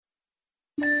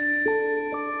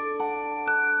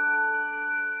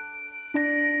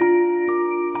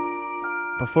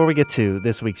Before we get to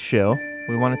this week's show,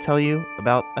 we want to tell you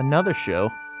about another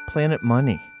show, Planet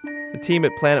Money. The team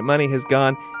at Planet Money has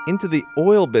gone into the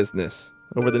oil business.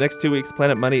 Over the next 2 weeks,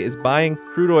 Planet Money is buying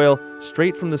crude oil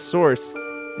straight from the source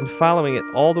and following it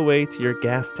all the way to your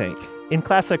gas tank. In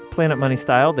classic Planet Money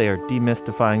style, they are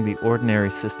demystifying the ordinary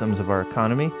systems of our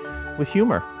economy with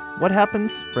humor. What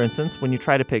happens, for instance, when you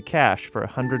try to pay cash for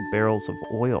 100 barrels of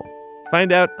oil?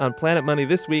 Find out on Planet Money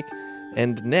this week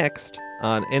and next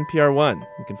on NPR One.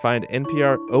 You can find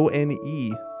NPR ONE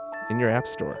in your app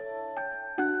store.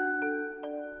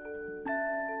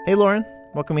 Hey, Lauren,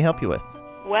 what can we help you with?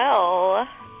 Well,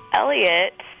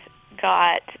 Elliot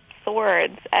got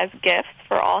swords as gifts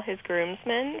for all his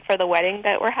groomsmen for the wedding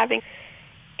that we're having.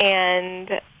 And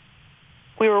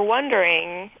we were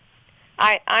wondering,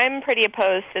 I'm pretty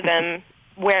opposed to them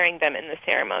wearing them in the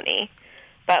ceremony,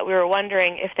 but we were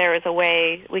wondering if there was a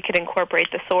way we could incorporate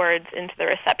the swords into the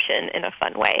reception in a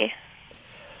fun way.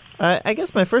 I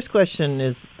guess my first question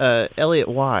is, Elliot,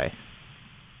 why?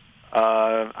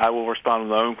 I will respond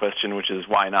with my own question, which is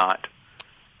why not?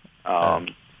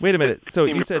 Wait a minute. So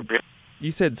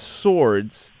you said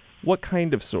swords. What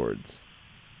kind of swords?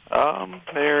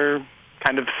 They're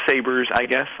kind of sabers, I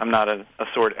guess. I'm not a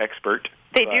sword expert.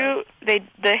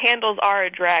 The handles are a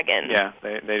dragon. Yeah,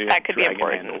 they do. That could be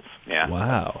important. Handles. Yeah.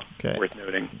 Wow. Okay. Worth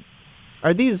noting.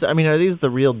 Are these the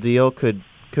real deal? Could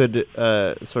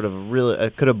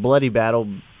a bloody battle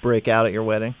break out at your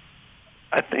wedding?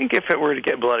 I think if it were to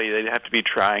get bloody, they'd have to be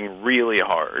trying really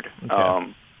hard.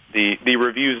 Okay. The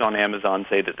reviews on Amazon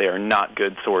say that they are not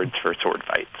good swords for sword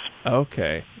fights.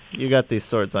 Okay. You got these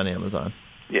swords on Amazon.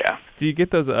 Yeah. Do you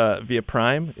get those via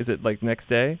Prime? Is it like next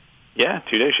day? Yeah,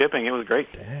 2-day shipping. It was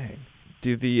great. Dang.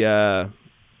 Do the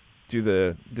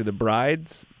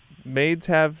bridesmaids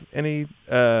have any?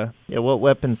 Yeah. What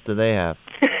weapons do they have?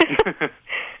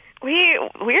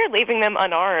 We're leaving them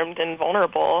unarmed and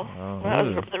vulnerable. Oh. That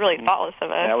was really thoughtless of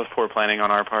us. That was poor planning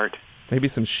on our part. Maybe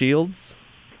some shields?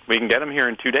 We can get them here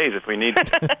in 2 days if we need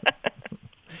to.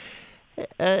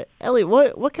 Elliot,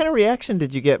 what kind of reaction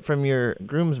did you get from your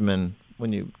groomsmen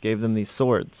when you gave them these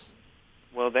swords?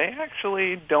 Well, they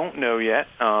actually don't know yet.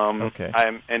 Okay.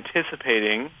 I'm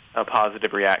anticipating a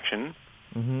positive reaction.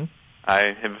 Mm-hmm.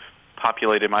 I have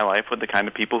populated my life with the kind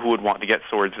of people who would want to get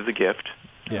swords as a gift.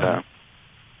 Yeah.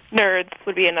 Nerds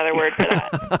would be another word for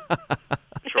that.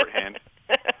 Shorthand.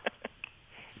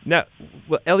 Now,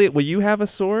 Elliot, will you have a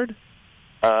sword?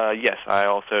 Yes, I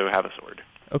also have a sword.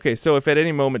 Okay, so if at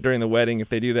any moment during the wedding, if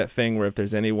they do that thing where if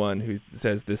there's anyone who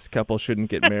says this couple shouldn't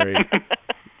get married,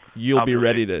 you'll be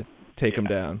ready to take them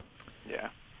down. Yeah.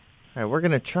 All right, we're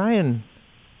gonna try and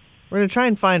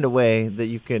find a way that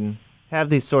you can have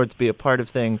these swords be a part of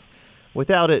things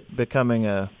without it becoming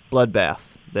a bloodbath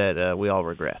that we all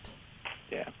regret.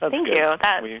 Yeah, that's Thank good.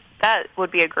 you. That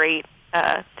would be a great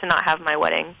to not have my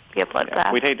wedding be a bloodbath.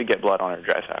 Yeah, we'd hate to get blood on our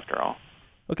dress after all.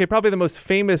 Okay, probably the most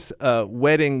famous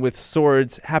wedding with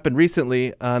swords happened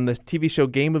recently on the TV show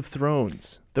Game of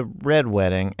Thrones. The Red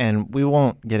Wedding, and we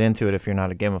won't get into it if you're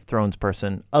not a Game of Thrones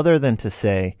person, other than to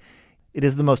say it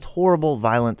is the most horrible,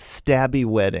 violent, stabby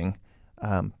wedding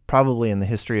probably in the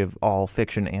history of all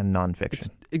fiction and nonfiction.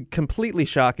 It's completely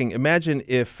shocking. Imagine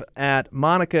if at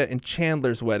Monica and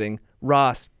Chandler's wedding,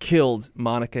 Ross killed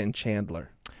Monica and Chandler.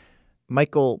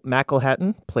 Michael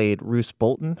McElhatton played Roose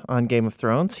Bolton on Game of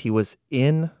Thrones. He was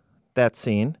in that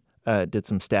scene, did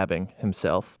some stabbing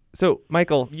himself. So,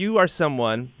 Michael, you are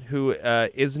someone who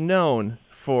is known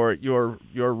for your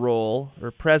role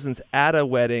or presence at a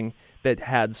wedding that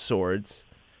had swords.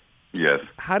 Yes.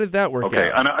 How did that work out? Okay,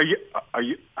 and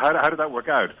how did that work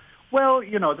out? Well,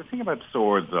 the thing about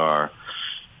swords are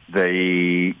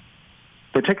they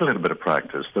take a little bit of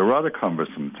practice. They're rather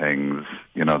cumbersome things.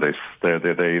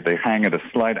 They hang at a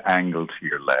slight angle to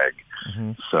your leg.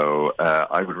 Mm-hmm. So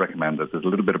I would recommend that there's a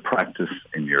little bit of practice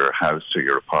in your house or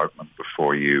your apartment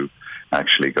before you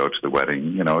actually go to the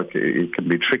wedding. It can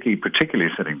be tricky,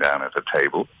 particularly sitting down at a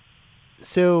table.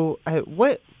 So I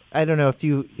don't know if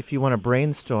you want to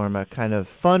brainstorm a kind of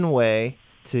fun way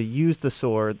to use the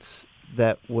swords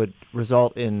that would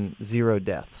result in 0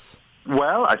 deaths.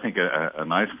 Well, I think a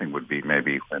nice thing would be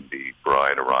maybe when the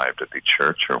bride arrived at the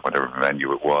church or whatever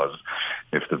venue it was,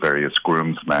 if the various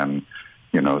groomsmen,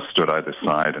 stood either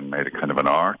side and made a kind of an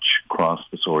arch across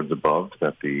the swords above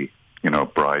that the,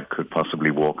 bride could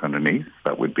possibly walk underneath.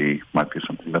 That might be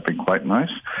something that'd be quite nice.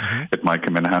 Mm-hmm. It might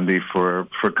come in handy for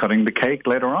cutting the cake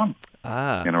later on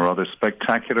in a rather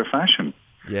spectacular fashion.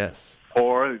 Yes.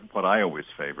 Or what I always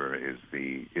favor is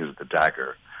the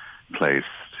dagger placed,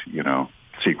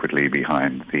 secretly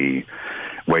behind the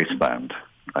waistband.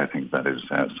 I think that is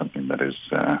something that is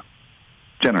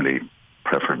generally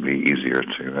preferably easier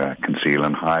to conceal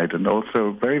and hide, and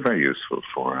also very, very useful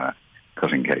for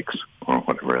cutting cakes or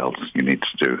whatever else you need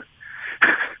to do.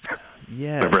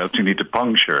 Yes. Whatever else you need to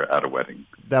puncture at a wedding.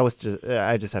 That was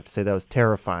I just have to say that was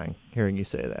terrifying hearing you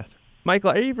say that.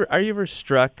 Michael, are you ever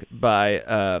struck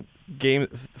by game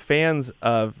fans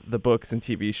of the books and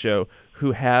TV show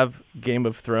who have Game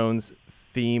of Thrones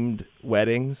themed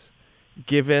weddings,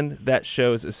 given that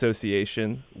show's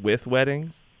association with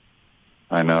weddings?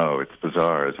 I know, it's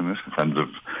bizarre, isn't it? Friends of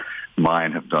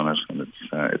mine have done it, and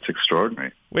it's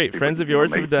extraordinary. Wait, People, friends of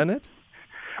yours have done it?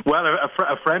 Well,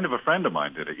 a friend of a friend of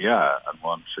mine did it, yeah. And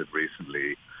once it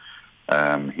recently,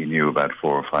 he knew about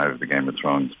 4 or 5 of the Game of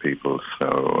Thrones people,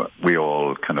 so we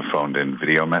all kind of phoned in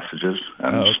video messages,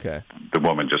 and the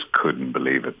woman just couldn't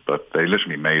believe it. But they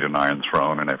literally made an iron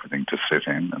throne and everything to sit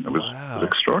in, and it was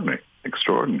extraordinary.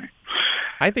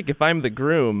 I think if I'm the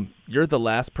groom, you're the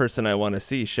last person I want to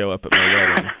see show up at my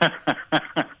wedding.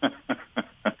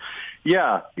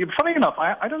 Yeah. Funny enough,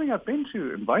 I don't think I've been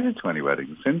invited to any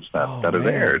weddings since that has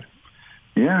aired.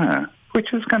 Yeah,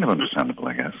 which is kind of understandable,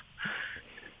 I guess.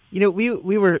 You know,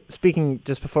 we were speaking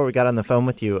just before we got on the phone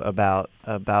with you about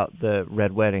the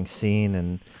Red Wedding scene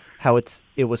and how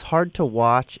it was hard to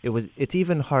watch. It's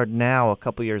even hard now, a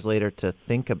couple years later, to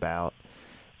think about.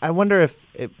 I wonder if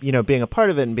being a part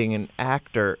of it and being an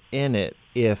actor in it,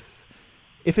 if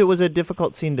it was a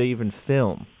difficult scene to even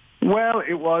film. Well,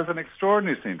 it was an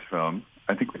extraordinary scene to film.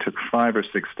 I think we took 5 or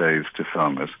 6 days to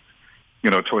film it.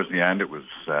 You know, towards the end, it was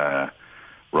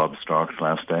Rob Stark's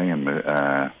last day and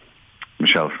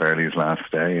Michelle Fairley's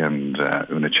last day and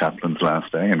Una Chaplin's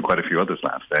last day and quite a few others'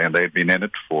 last day. And they'd been in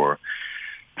it for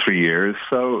 3 years.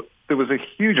 So there was a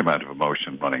huge amount of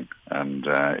emotion running. And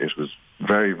it was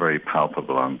very, very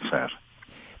palpable on set.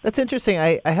 That's interesting.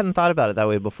 I hadn't thought about it that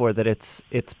way before, that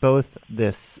it's both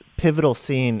this pivotal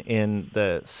scene in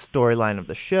the storyline of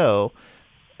the show,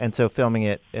 and so filming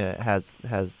it has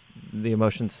the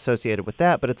emotions associated with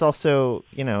that, but it's also,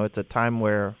 it's a time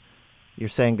where you're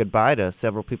saying goodbye to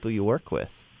several people you work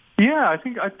with. Yeah, I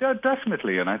think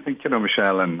definitely, and I think,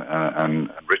 Michelle and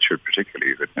Richard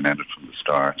particularly, who had been in it from the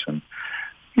start, and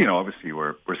obviously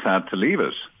we're sad to leave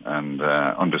it, and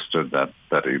understood that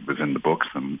it was in the books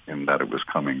and that it was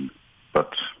coming.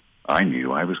 But I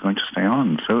knew I was going to stay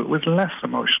on, so it was less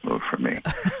emotional for me.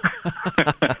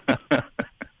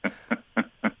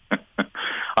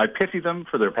 I pity them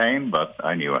for their pain, but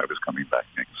I knew I was coming back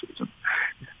next season.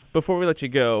 Before we let you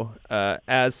go,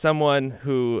 as someone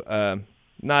who...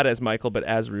 not as Michael, but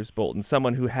as Roose Bolton,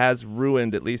 someone who has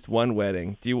ruined at least one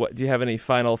wedding. Do you have any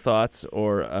final thoughts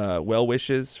or well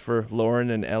wishes for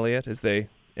Lauren and Elliot as they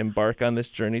embark on this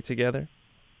journey together?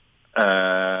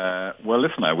 Well,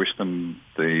 listen, I wish them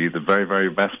the very, very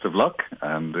best of luck.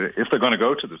 And if they're going to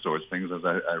go to the sorts of things, as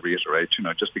I reiterate,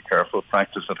 just be careful,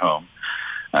 practice at home,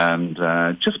 and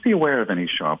just be aware of any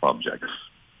sharp objects.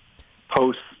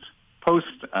 Post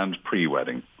and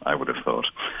pre-wedding, I would have thought,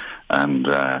 and.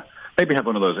 Maybe have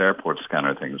one of those airport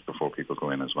scanner things before people go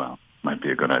in as well. Might be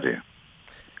a good idea.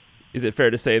 Is it fair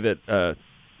to say that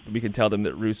we can tell them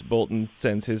that Roose Bolton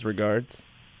sends his regards?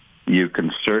 You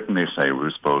can certainly say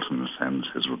Roose Bolton sends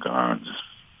his regards.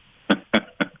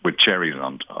 With cherries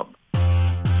on top.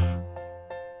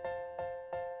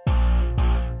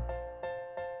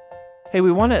 Hey,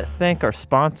 we want to thank our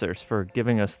sponsors for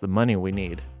giving us the money we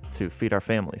need to feed our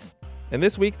families. And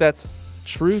this week, that's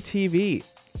truTV.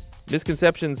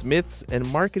 Misconceptions, myths, and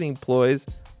marketing ploys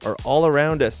are all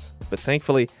around us. But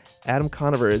thankfully, Adam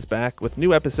Conover is back with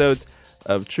new episodes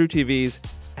of truTV's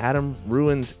Adam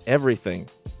Ruins Everything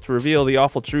to reveal the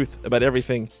awful truth about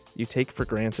everything you take for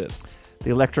granted. The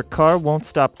electric car won't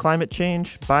stop climate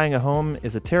change, buying a home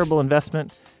is a terrible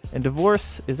investment, and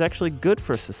divorce is actually good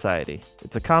for society.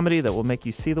 It's a comedy that will make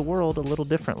you see the world a little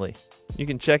differently. You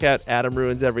can check out Adam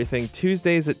Ruins Everything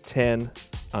Tuesdays at 10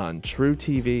 on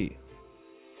truTV.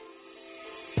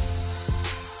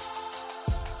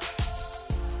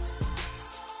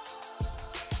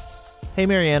 Hey,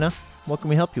 Mariana, what can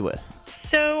we help you with?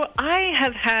 So I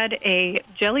have had a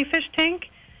jellyfish tank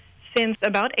since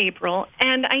about April,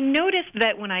 and I noticed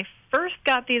that when I first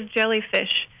got these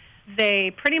jellyfish,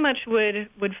 they pretty much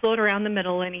would float around the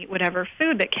middle and eat whatever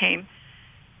food that came.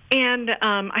 And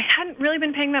I hadn't really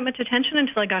been paying that much attention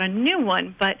until I got a new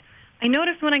one, but I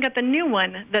noticed when I got the new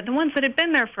one that the ones that had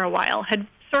been there for a while had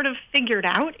sort of figured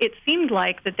out. It seemed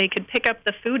like that they could pick up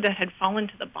the food that had fallen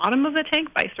to the bottom of the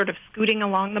tank by sort of scooting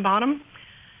along the bottom.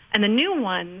 And the new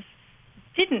ones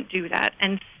didn't do that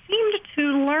and seemed to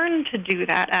learn to do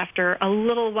that after a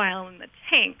little while in the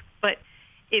tank. But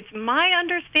it's my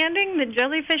understanding that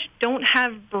jellyfish don't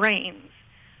have brains.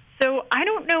 So I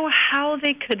don't know how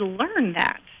they could learn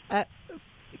that.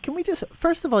 Can we just,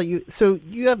 first of all, you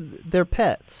have their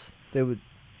pets. You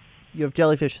have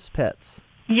jellyfish as pets.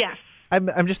 Yes.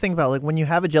 I'm just thinking about, like, when you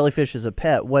have a jellyfish as a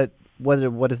pet, what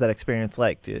is that experience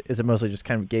like? Is it mostly just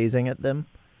kind of gazing at them?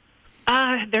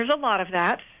 There's a lot of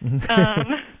that.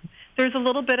 There's a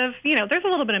little bit of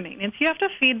maintenance. You have to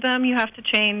feed them. You have to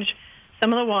change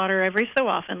some of the water every so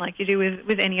often, like you do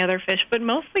with any other fish. But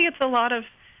mostly it's a lot of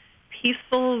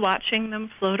peaceful watching them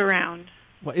float around.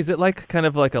 Well, is it kind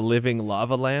of like a living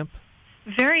lava lamp?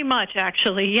 Very much,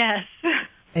 actually, yes.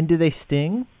 And do they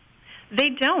sting? They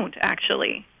don't,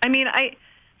 actually. I mean,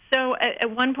 So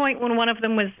at one point when one of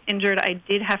them was injured, I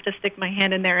did have to stick my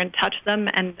hand in there and touch them,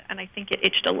 and I think it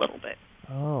itched a little bit.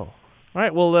 Oh. All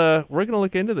right, well, we're going to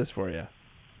look into this for you.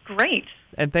 Great.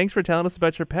 And thanks for telling us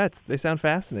about your pets. They sound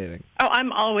fascinating. Oh,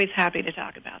 I'm always happy to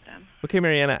talk about them. Okay,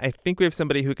 Mariana, I think we have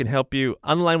somebody who can help you.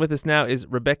 On the line with us now is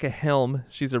Rebecca Helm.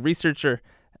 She's a researcher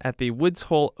at the Woods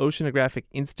Hole Oceanographic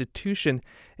Institution,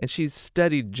 and she's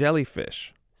studied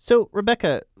jellyfish. So,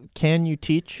 Rebecca, can you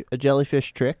teach a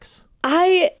jellyfish tricks?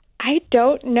 I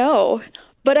don't know,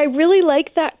 but I really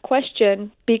like that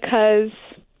question because,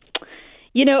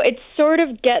 it sort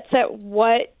of gets at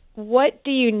what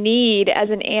do you need as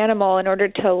an animal in order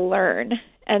to learn.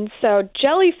 And so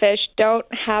jellyfish don't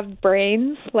have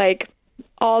brains like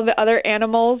all the other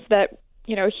animals that,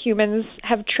 humans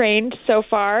have trained so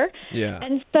far. Yeah.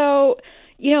 And so,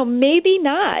 maybe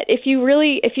not. If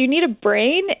you need a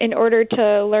brain in order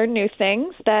to learn new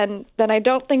things, then I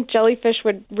don't think jellyfish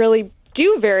would really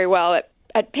do very well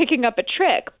at picking up a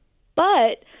trick.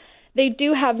 But they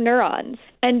do have neurons,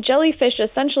 and jellyfish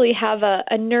essentially have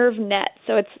a nerve net.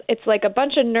 So it's like a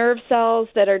bunch of nerve cells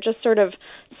that are just sort of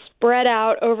spread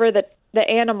out over the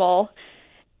animal.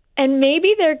 And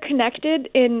maybe they're connected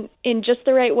in just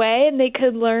the right way, and they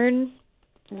could learn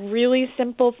really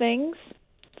simple things.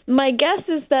 My guess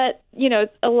is that,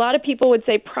 a lot of people would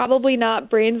say probably not.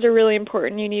 Brains are really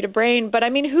important. You need a brain. But, I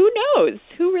mean, who knows?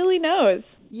 Who really knows?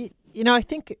 I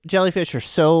think jellyfish are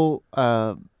so,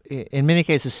 in many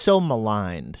cases, so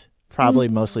maligned, probably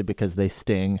mostly because they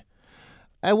sting.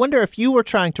 I wonder if you were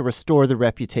trying to restore the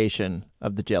reputation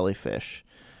of the jellyfish,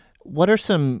 what are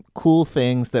some cool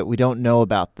things that we don't know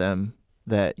about them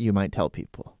that you might tell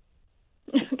people?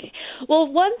 Okay.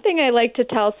 Well, one thing I like to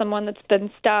tell someone that's been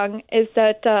stung is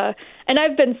that, and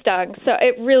I've been stung, so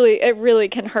it really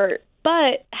can hurt.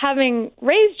 But having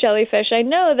raised jellyfish, I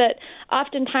know that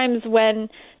oftentimes when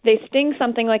they sting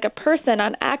something like a person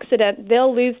on accident,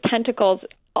 they'll lose tentacles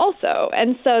also.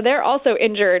 And so they're also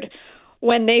injured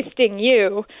when they sting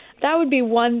you. That would be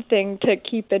one thing to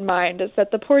keep in mind, is that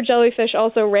the poor jellyfish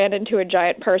also ran into a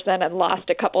giant person and lost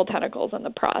a couple tentacles in the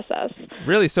process.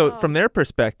 Really? So from their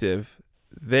perspective,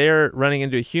 they're running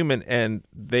into a human and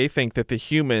they think that the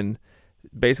human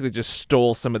basically just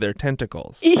stole some of their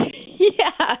tentacles.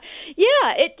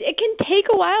 Yeah, it can take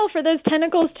a while for those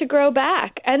tentacles to grow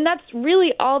back, and that's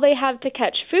really all they have to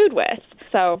catch food with.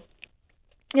 So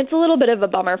it's a little bit of a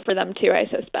bummer for them too, I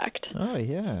suspect. Oh,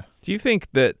 yeah. Do you think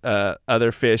that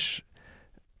other fish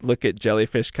look at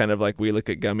jellyfish kind of like we look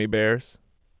at gummy bears?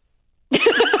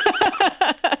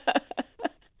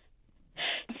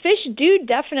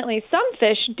 Some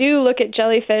fish do look at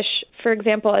jellyfish, for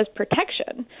example, as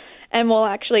protection, and will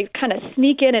actually kind of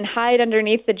sneak in and hide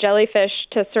underneath the jellyfish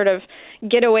to sort of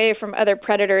get away from other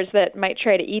predators that might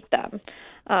try to eat them.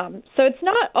 So it's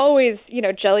not always,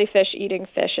 jellyfish eating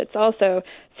fish. It's also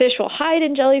fish will hide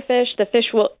in jellyfish. The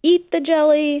fish will eat the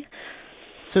jelly.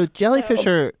 So jellyfish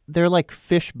they're like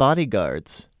fish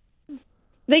bodyguards.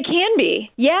 They can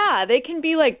be. Yeah, they can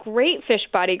be like great fish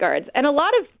bodyguards. And a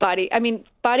lot of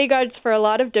bodyguards for a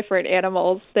lot of different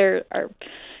animals. There are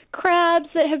crabs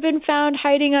that have been found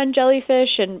hiding on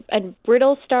jellyfish, and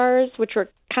brittle stars, which were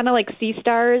kind of like sea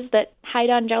stars that hide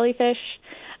on jellyfish.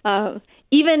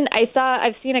 Even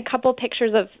I've seen a couple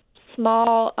pictures of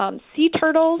small sea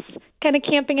turtles kind of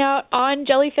camping out on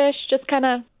jellyfish, just kind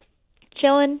of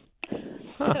chilling.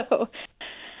 Huh. So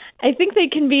I think they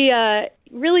can be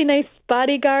really nice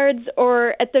bodyguards,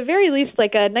 or at the very least,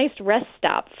 like a nice rest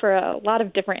stop for a lot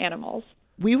of different animals.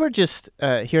 We were just,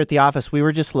 here at the office, we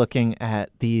were just looking at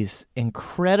these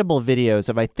incredible videos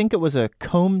of, I think it was a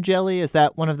comb jelly. Is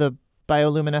that one of the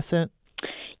bioluminescent?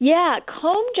 Yeah,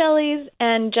 comb jellies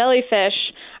and jellyfish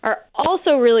are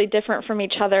also really different from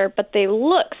each other, but they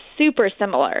look super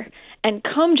similar. And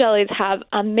comb jellies have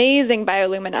amazing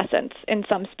bioluminescence in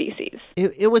some species.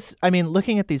 It was,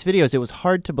 looking at these videos, it was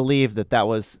hard to believe that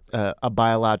was a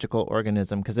biological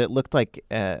organism, because it looked like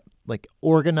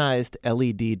organized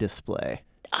LED display.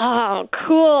 Oh,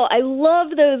 cool. I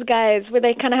love those guys where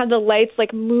they kind of have the lights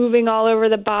like moving all over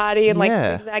the body and like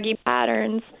zigzaggy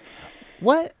patterns.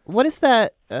 What is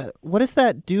that? What does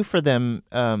that do for them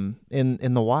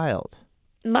in the wild?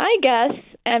 My guess,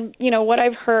 and what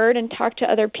I've heard and talked to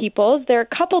other people, is there are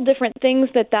a couple different things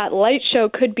that light show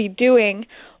could be doing.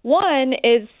 One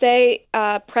is, say,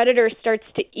 a predator starts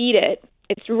to eat it.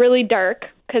 It's really dark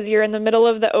because you're in the middle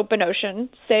of the open ocean.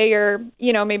 Say you're,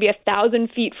 maybe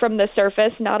 1,000 feet from the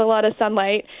surface, not a lot of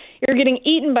sunlight. You're getting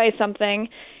eaten by something.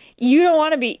 You don't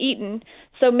want to be eaten,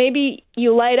 so maybe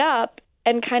you light up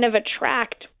and kind of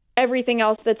attract everything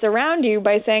else that's around you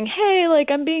by saying, hey, like,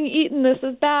 I'm being eaten, this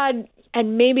is bad.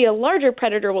 And maybe a larger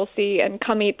predator will see and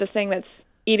come eat the thing that's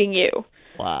eating you.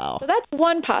 Wow. So that's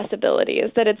one possibility,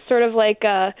 is that it's sort of like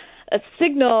a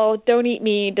signal, don't eat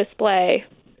me display.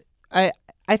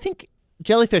 I think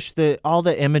jellyfish, all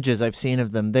the images I've seen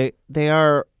of them, they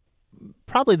are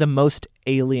probably the most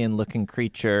alien-looking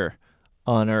creature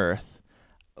on Earth.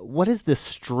 What is the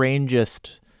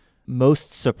strangest,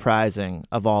 most surprising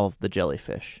of all of the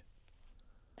jellyfish?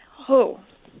 Oh,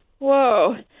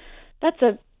 whoa. That's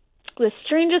the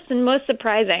strangest and most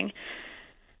surprising.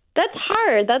 That's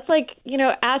hard. That's like,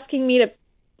 asking me to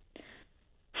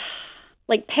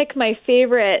like pick my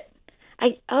favorite.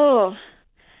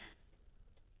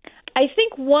 I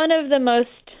think one of the most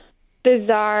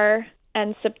bizarre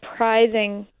and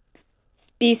surprising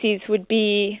species would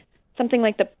be something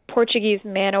like the Portuguese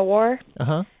man-o-war.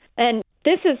 Uh-huh. And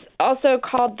this is also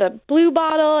called the blue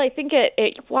bottle. I think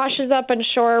it washes up on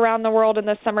shore around the world in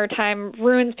the summertime,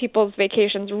 ruins people's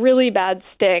vacations, really bad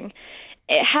sting.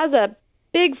 It has a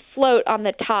big float on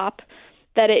the top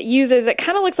that it uses. It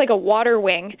kind of looks like a water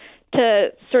wing to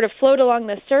sort of float along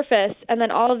the surface, and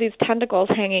then all of these tentacles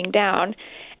hanging down.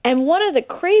 And one of the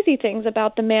crazy things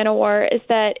about the man-o-war is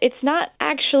that it's not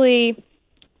actually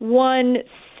one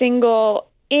single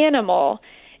animal.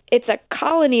 It's a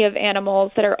colony of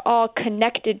animals that are all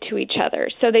connected to each other.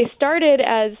 So they started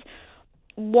as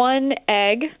one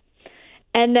egg,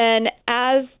 and then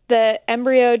as the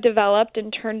embryo developed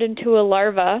and turned into a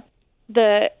larva,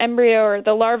 the embryo or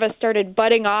the larva started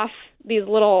budding off these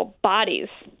little bodies.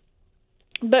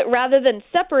 But rather than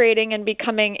separating and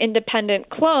becoming independent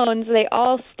clones, they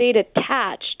all stayed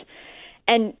attached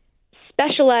and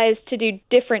specialized to do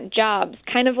different jobs,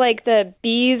 kind of like the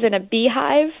bees in a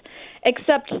beehive,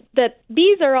 except that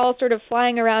bees are all sort of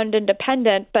flying around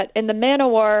independent, but in the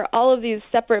man-o-war, all of these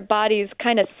separate bodies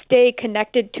kind of stay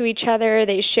connected to each other.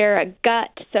 They share a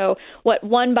gut, so what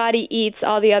one body eats,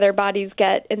 all the other bodies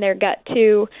get in their gut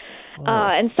too.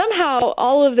 And somehow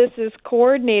all of this is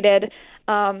coordinated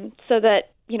so that,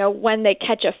 when they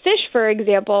catch a fish, for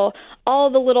example, all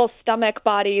the little stomach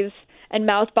bodies and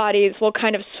mouth bodies will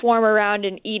kind of swarm around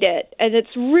and eat it. And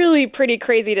it's really pretty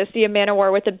crazy to see a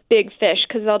man-o-war with a big fish,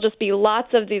 because there'll just be lots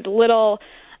of these little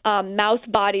mouth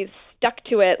bodies stuck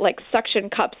to it like suction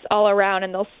cups all around,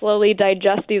 and they'll slowly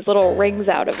digest these little rings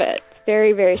out of it. It's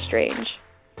very, very strange.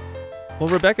 Well,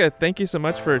 Rebecca, thank you so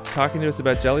much for talking to us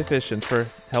about jellyfish and for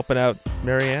helping out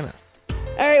Mariana.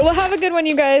 All right, well, have a good one,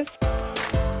 you guys.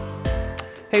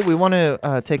 Hey, we want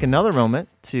to take another moment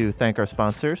to thank our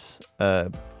sponsors,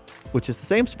 which is the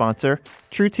same sponsor,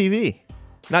 True TV.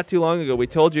 Not too long ago, we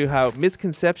told you how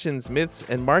misconceptions, myths,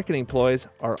 and marketing ploys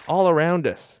are all around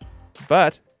us.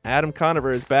 But Adam Conover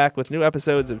is back with new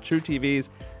episodes of True TV's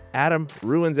Adam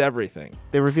Ruins Everything.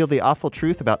 They reveal the awful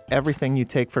truth about everything you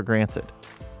take for granted,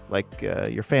 like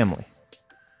your family.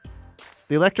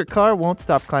 The electric car won't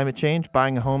stop climate change,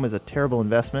 buying a home is a terrible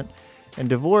investment, and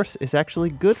divorce is actually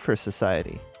good for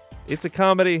society. It's a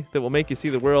comedy that will make you see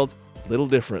the world a little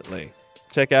differently.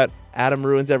 Check out Adam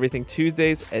Ruins Everything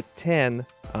Tuesdays at 10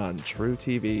 on True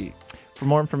TV. For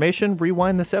more information,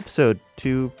 rewind this episode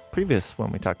to previous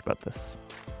when we talked about this.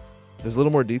 There's a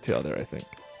little more detail there, I think.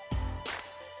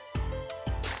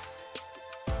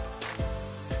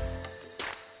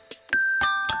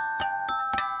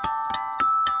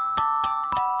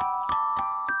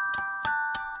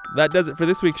 That does it for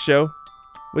this week's show.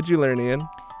 What'd you learn, Ian?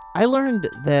 I learned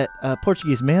that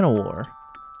Portuguese man-o-war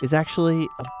is actually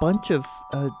a bunch of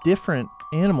different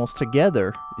animals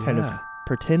together, kind of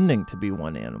pretending to be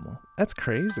one animal. That's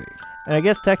crazy. And I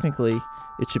guess technically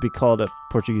it should be called a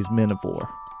Portuguese men of war,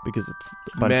 because it's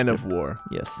a bunch Men of war.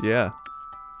 Yes. Yeah.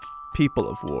 People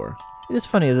of war. It is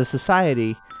funny, as a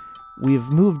society, we've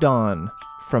moved on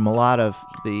from a lot of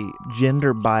the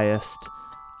gender-biased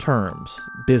terms.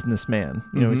 Businessman,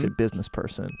 we say business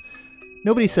person.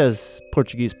 Nobody says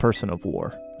Portuguese person of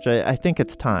war, which I think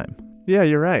it's time. Yeah,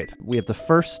 you're right. We have the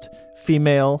first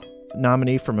female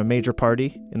nominee from a major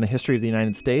party in the history of the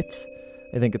United States.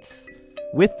 I think it's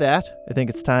With that, I think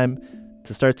it's time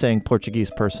to start saying Portuguese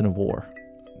person of war.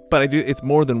 But it's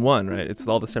more than one, right? It's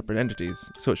all the separate entities.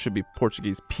 So it should be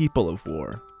Portuguese people of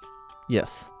war,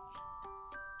 Yes.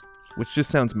 which just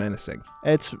sounds menacing.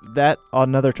 It's that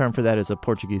another term for that is a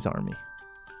Portuguese army.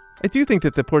 I do think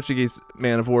that the Portuguese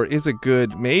man of war is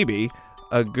maybe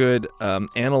a good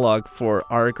analog for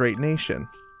our great nation,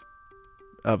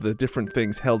 of the different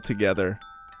things held together,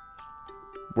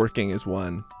 working as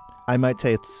one. I might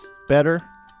say it's better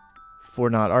for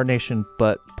not our nation,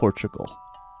 but Portugal.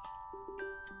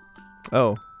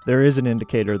 Oh, There is an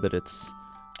indicator that it's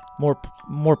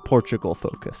more Portugal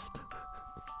focused.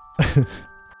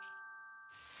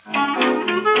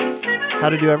 How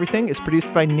to Do Everything is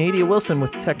produced by Nadia Wilson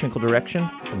with technical direction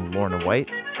from Lorna White.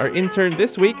 our intern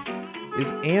this week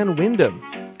is Ann Wyndham.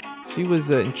 She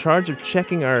was in charge of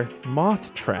checking our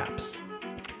moth traps.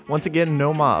 Once again,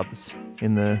 no moths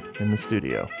in the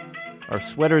studio. Our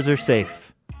sweaters are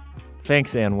safe.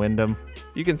 Thanks, Ann Wyndham.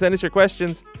 You can send us your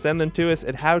questions. Send them to us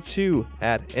at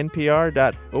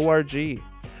howto@npr.org.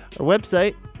 Our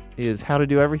website is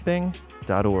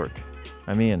howtodoeverything.org.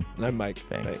 I'm Ian. And I'm Mike.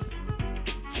 Thanks.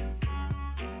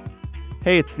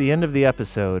 Hey, it's the end of the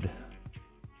episode,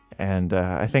 and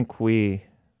I think we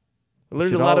learned a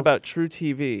should lot all- about True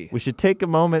TV. we should take a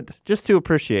moment just to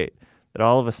appreciate that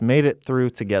all of us made it through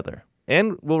together.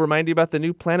 And we'll remind you about the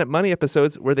new Planet Money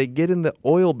episodes where they get in the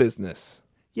oil business.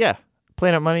 Yeah,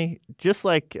 Planet Money, just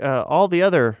like all the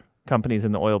other companies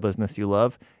in the oil business you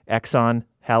love, Exxon,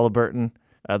 Halliburton,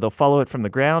 they'll follow it from the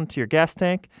ground to your gas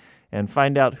tank and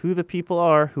find out who the people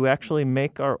are who actually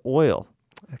make our oil.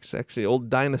 Actually, old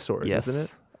dinosaurs, Yes. isn't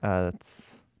it?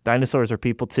 Dinosaurs are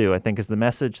people too, I think is the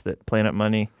message that Planet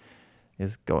Money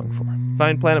is going for.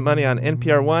 Find Planet Money on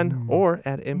NPR One or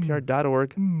at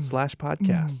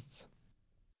npr.org/podcasts.